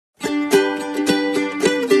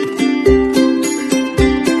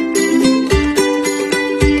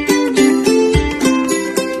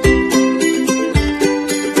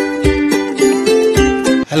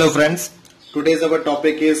Hello friends, today's our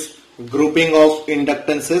topic is grouping of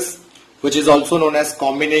inductances, which is also known as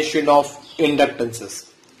combination of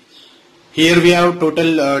inductances. Here we have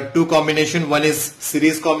total two combination. One is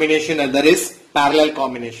series combination, other is parallel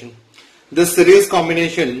combination. This series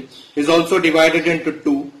combination is also divided into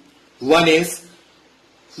two. One is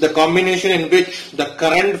the combination in which the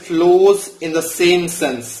current flows in the same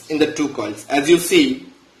sense in the two coils. As you see,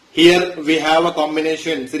 here we have a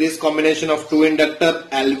combination, series combination of two inductor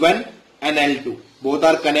L1 and L2. Both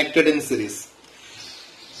are connected in series.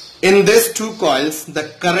 In these two coils, the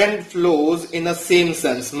current flows in the same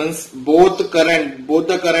sense, means both the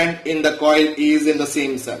current in the coil is in the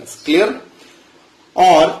same sense. Clear?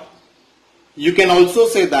 Or you can also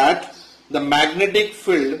say that the magnetic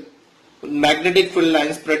field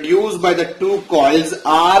lines produced by the two coils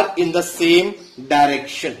are in the same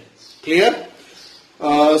direction. Clear?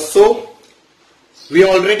 So we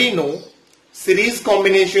already know series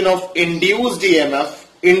combination of induced EMF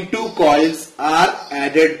in two coils are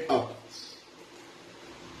added up.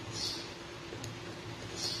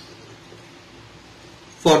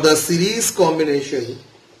 For the series combination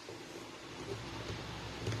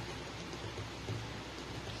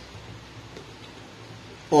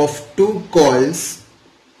of two coils,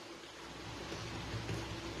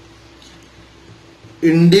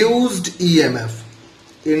 induced EMF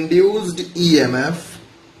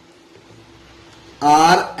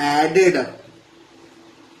are added up,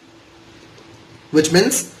 which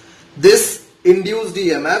means this induced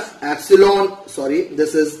EMF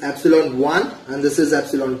this is epsilon 1 and this is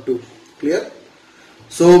epsilon 2. Clear?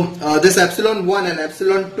 So this epsilon 1 and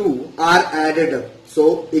epsilon 2 are added up.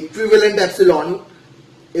 So equivalent epsilon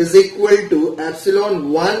is equal to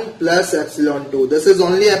epsilon 1 plus epsilon 2. This is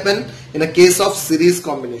only happen in a case of series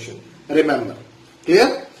combination. Remember.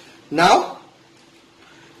 Clear? Now,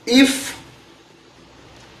 if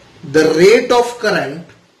the rate of current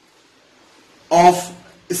of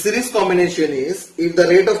series combination is, if the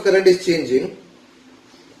rate of current is changing,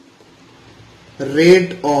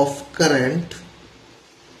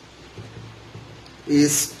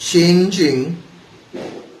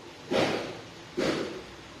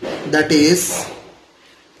 that is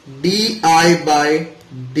di by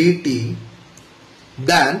dt,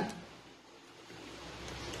 then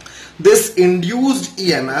this induced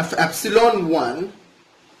EMF epsilon 1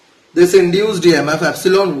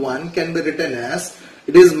 can be written as,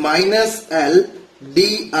 it is minus L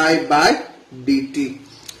di by dt.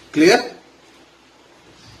 Clear?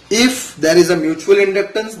 If there is a mutual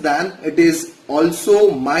inductance, then it is also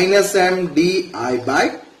minus M di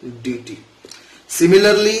by dt.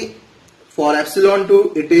 Similarly, for epsilon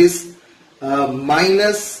 2, it is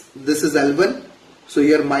minus, this is L1, so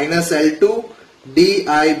here minus L2 di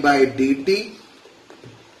by dt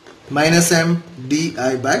minus M di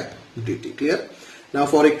by dt. Clear? Now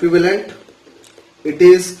for equivalent, it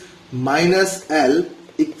is minus L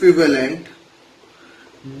equivalent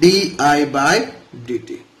di by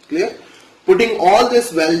dt. Clear? Putting all these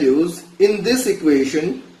values in this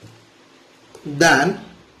equation, then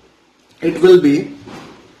it will be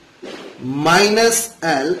minus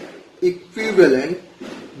L equivalent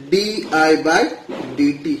di by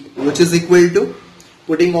dt, which is equal to,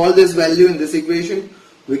 putting all this value in this equation,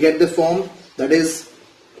 we get the form, that is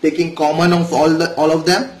taking common of all of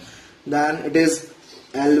them, then it is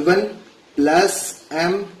L1 plus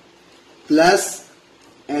M plus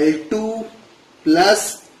L2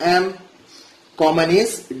 plus M, common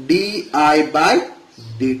is di by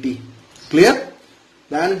dt. Clear?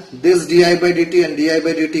 Then this di by dt and di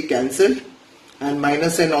by dt cancelled, and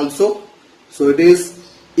minus N also, so it is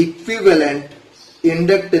equivalent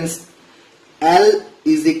inductance L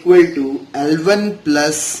is equal to L1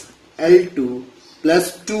 plus L2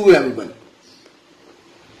 plus 2M1.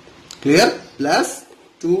 Clear? Plus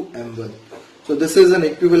 2M1. So this is an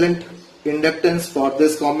equivalent inductance for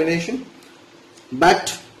this combination.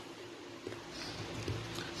 But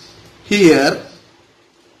here,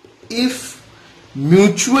 if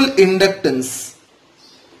mutual inductance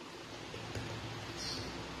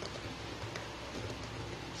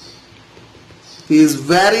is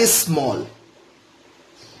very small,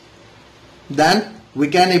 then we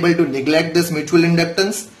can able to neglect this mutual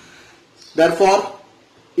inductance. Therefore,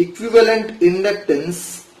 equivalent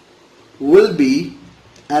inductance will be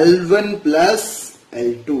L1 plus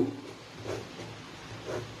L2.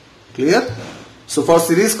 Clear? So for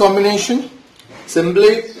series combination,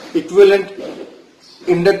 simply equivalent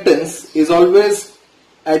inductance is always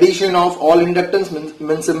addition of all inductance,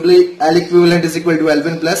 means simply L equivalent is equal to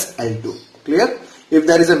L1 plus L2. Clear? If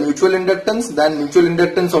there is a mutual inductance, then mutual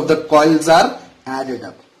inductance of the coils are added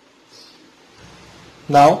up.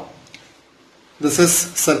 Now this is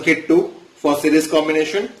circuit 2 for series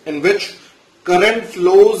combination in which current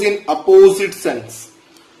flows in opposite sense.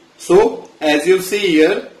 So as you see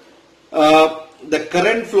here, the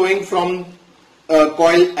current flowing from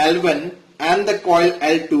coil L1 and the coil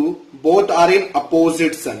L2 both are in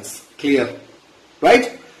opposite sense. Clear?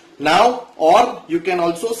 Right? Now, or you can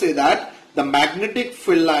also say that the magnetic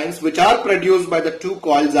field lines which are produced by the two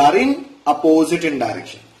coils are in opposite in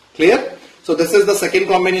direction. Clear? So this is the second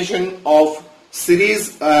combination of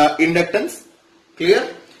series inductance.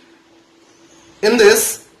 Clear? In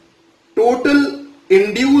this, total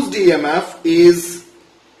induced EMF is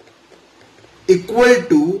equal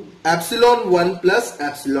to epsilon 1 plus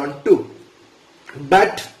epsilon 2.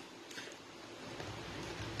 But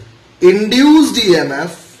induced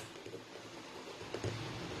EMF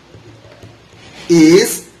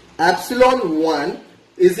is epsilon 1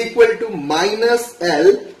 is equal to minus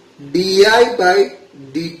L di by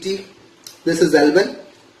dt. This is L1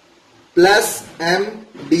 plus M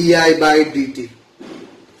di by dt.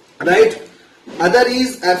 Right? Other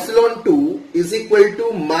is epsilon 2 is equal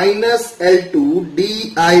to minus L2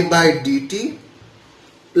 di by dt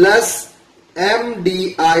plus M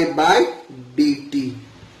di by dt.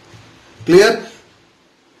 Clear?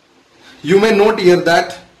 You may note here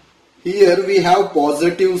that here we have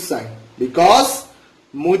positive sign because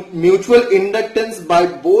mutual inductance by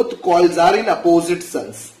both coils are in opposite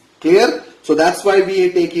sense. Clear? So that's why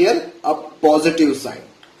we take here a positive sign.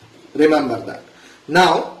 Remember that.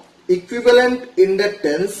 Now equivalent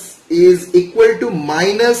inductance is equal to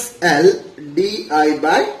minus L di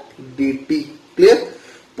by dt. Clear?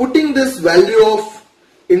 Putting this value of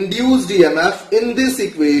induced EMF in this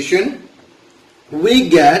equation, we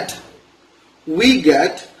get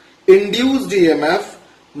induced EMF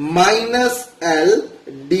minus L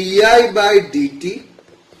di by dt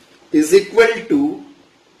is equal to,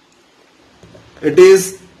 it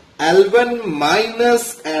is L1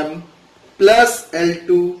 minus M plus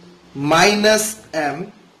L2 minus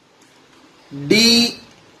M di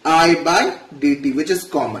by dt, which is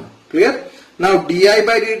common. Clear? Now di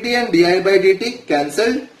by dt and di by dt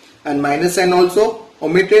cancelled and minus n also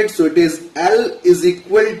omitted, so it is L is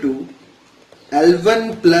equal to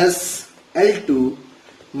L1 plus L2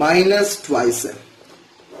 minus twice M.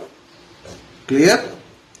 Clear?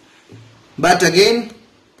 But again,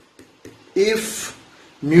 if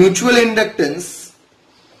mutual inductance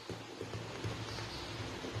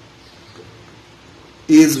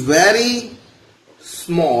is very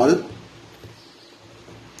small,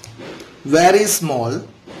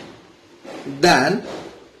 then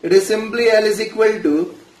it is simply L is equal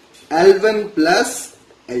to L1 plus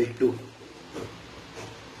L2.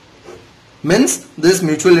 Means this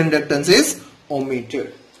mutual inductance is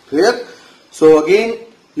omitted. Clear? So again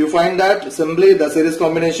you find that simply the series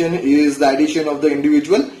combination is the addition of the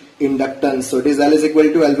individual inductance. So it is L is equal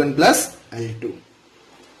to L1 plus L2.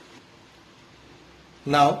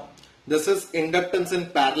 Now this is inductance in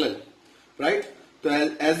parallel, right? So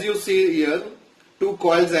as you see here, two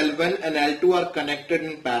coils L1 and L2 are connected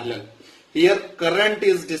in parallel. Here current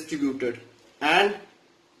is distributed and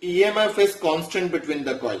EMF is constant between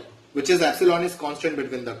the coil, which is epsilon is constant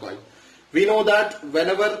between the coil. We know that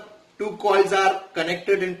whenever two coils are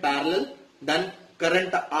connected in parallel, then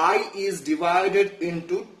current I is divided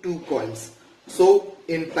into two coils. So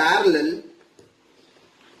in parallel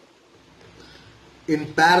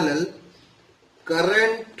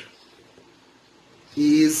current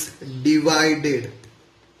is divided.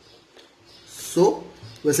 So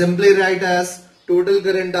we simply write as total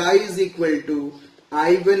current I is equal to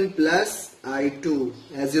I1 plus I2.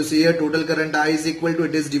 As you see here, total current I is equal to,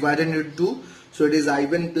 it is divided into 2. So it is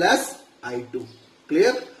I1 plus I2.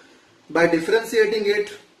 Clear? By differentiating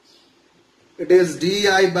it, it is di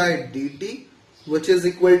by dt, which is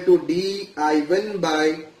equal to di1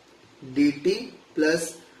 by dt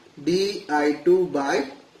plus di2 by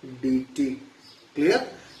dt. Clear?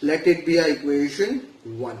 Let it be equation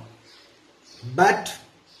 1. But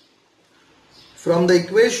from the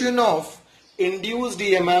equation of induced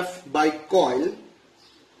EMF by coil,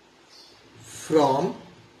 from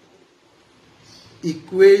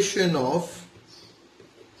equation of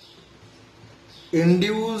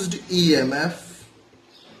induced EMF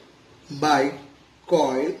by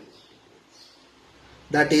coil,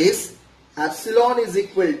 that is epsilon is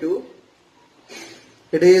equal to,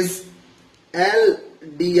 it is L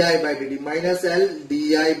di by dt minus L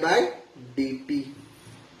di by dt,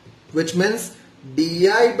 which means di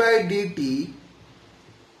by dt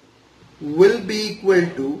will be equal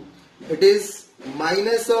to, it is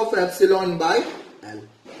minus of epsilon by L.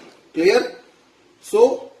 Clear?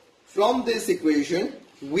 So from this equation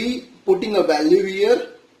we putting a value here,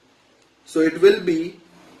 so it will be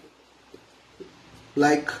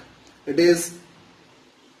like it is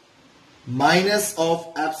minus of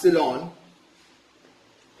epsilon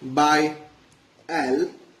by L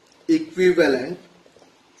equivalent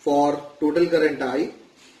for total current I,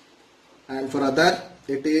 and for other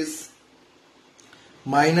it is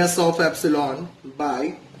minus of epsilon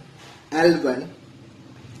by L1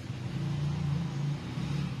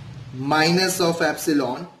 minus of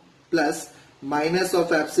epsilon plus minus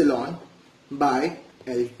of epsilon by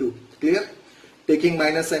L2. Clear? Taking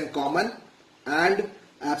minus and common and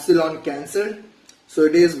epsilon cancelled, so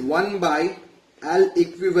it is 1 by L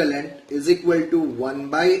equivalent is equal to 1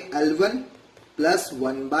 by L1 plus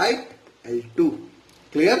 1 by L2.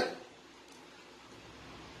 Clear?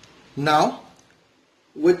 Now,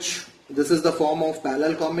 this is the form of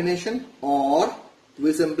parallel combination, or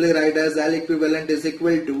we simply write as L equivalent is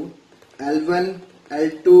equal to L1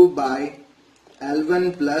 L2 by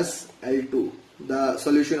L1 plus L2. The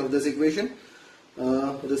solution of this equation.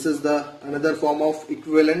 This is the another form of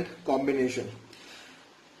equivalent combination.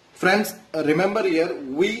 Friends, remember here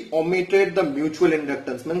we omitted the mutual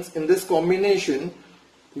inductance. Means in this combination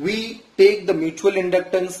we take the mutual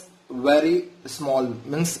inductance very small.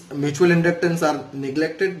 Means mutual inductance are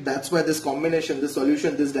neglected. That's why this combination, this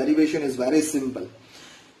solution, this derivation is very simple.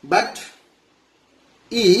 But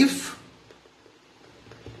if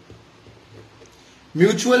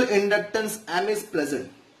mutual inductance M is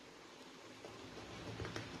present,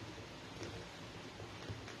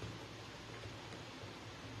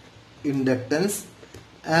 inductance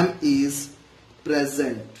M is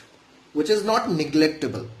present, which is not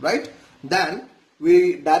neglectable, right? Then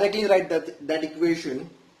we directly write that equation.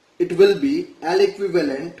 It will be L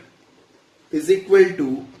equivalent is equal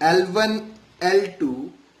to L1 L2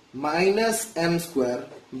 minus M square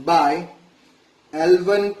by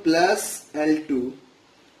L1 plus L2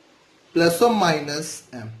 plus or minus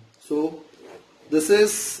M. So this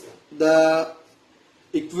is the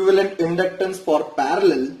equivalent inductance for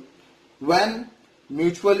parallel when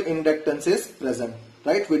mutual inductance is present,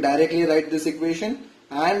 right? We directly write this equation,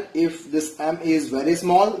 and if this M is very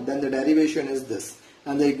small, then the derivation is this,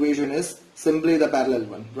 and the equation is simply the parallel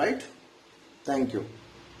one, right? Thank you.